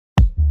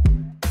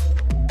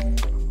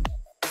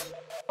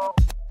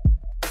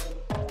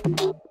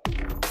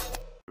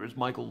Here's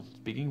Michael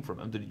speaking from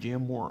MTG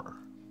More.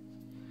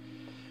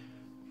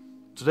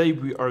 Today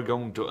we are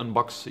going to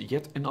unbox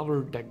yet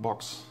another deck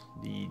box,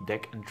 the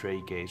Deck and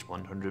Tray Case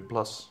 100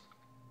 Plus.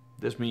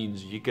 This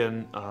means you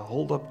can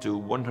hold up to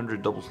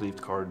 100 double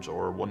sleeved cards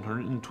or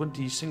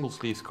 120 single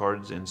sleeved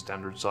cards in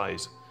standard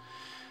size.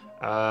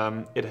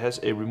 It has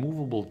a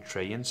removable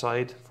tray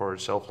inside for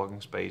self-locking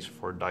space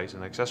for dice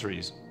and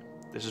accessories.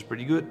 This is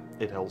pretty good.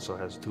 It also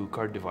has 2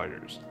 card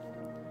dividers.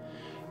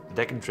 The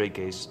Deck and Tray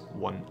Case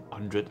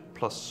 100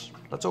 Plus.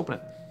 Let's open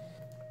it.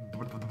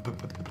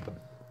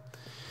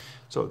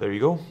 So there you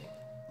go.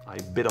 I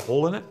bit a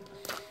hole in it.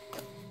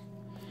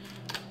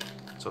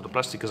 So the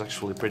plastic is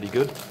actually pretty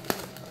good.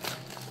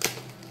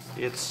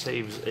 It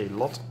saves a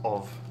lot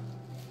of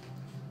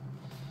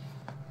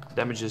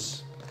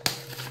damages.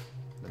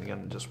 Then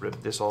again, just rip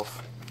this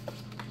off.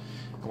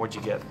 And what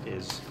you get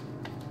is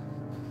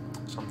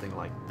something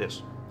like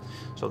this.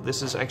 So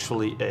this is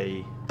actually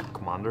a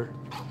Commander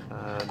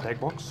deck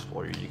box,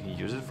 or you can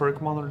use it for a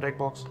Commander deck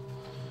box.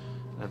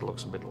 And it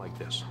looks a bit like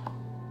this.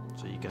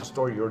 So you can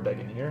store your deck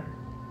in here.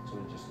 So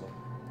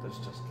let's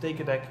just take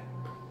a deck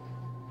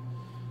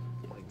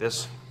like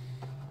this.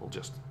 We'll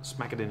just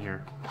smack it in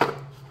here.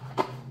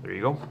 There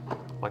you go.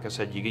 Like I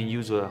said, you can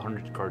use a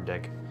 100 card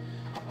deck.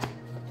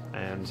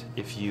 And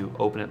if you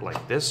open it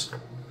like this,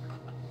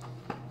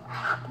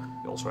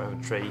 you also have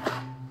a tray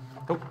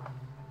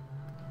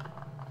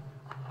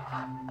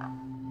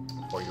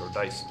for your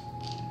dice.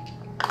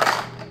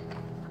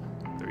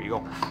 There you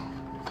go.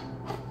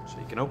 So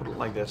you can open it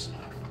like this,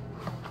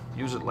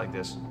 use it like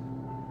this,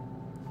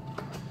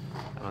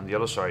 and on the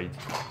other side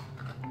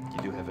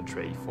you do have a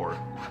tray for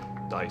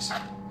dice.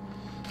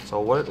 So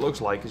what it looks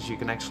like is you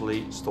can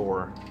actually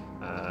store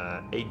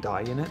 8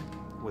 die in it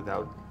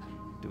without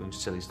doing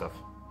silly stuff.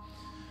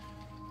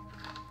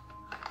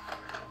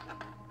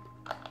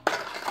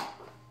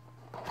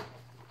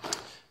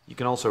 You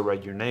can also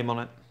write your name on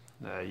it.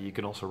 You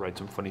can also write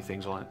some funny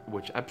things on it,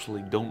 which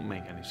absolutely don't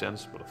make any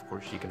sense, but of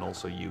course you can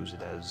also use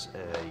it as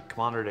a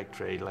Commander deck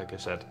tray, like I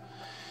said.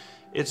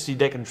 It's the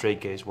Deck and Tray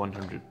Case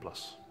 100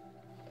 Plus.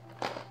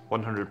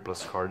 100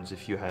 plus cards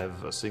if you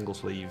have a single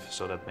sleeve,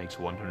 so that makes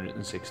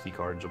 160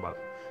 cards, about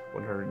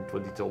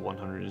 120 till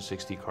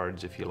 160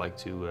 cards if you like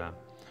to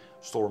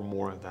store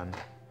more than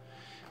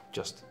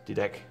just the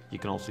deck. You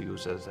can also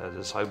use it as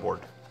a sideboard.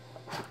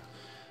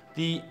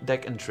 The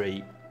Deck and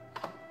Tray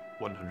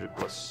 100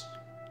 Plus.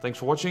 Thanks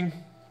for watching.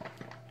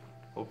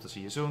 Hope to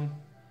see you soon.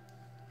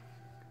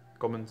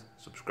 Comment,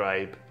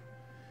 subscribe,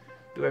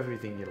 do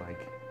everything you like.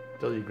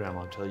 Tell your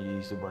grandma, tell your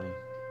Easter bunny,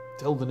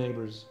 tell the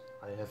neighbors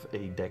I have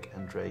a deck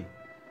and tray.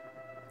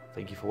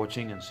 Thank you for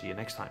watching and see you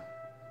next time.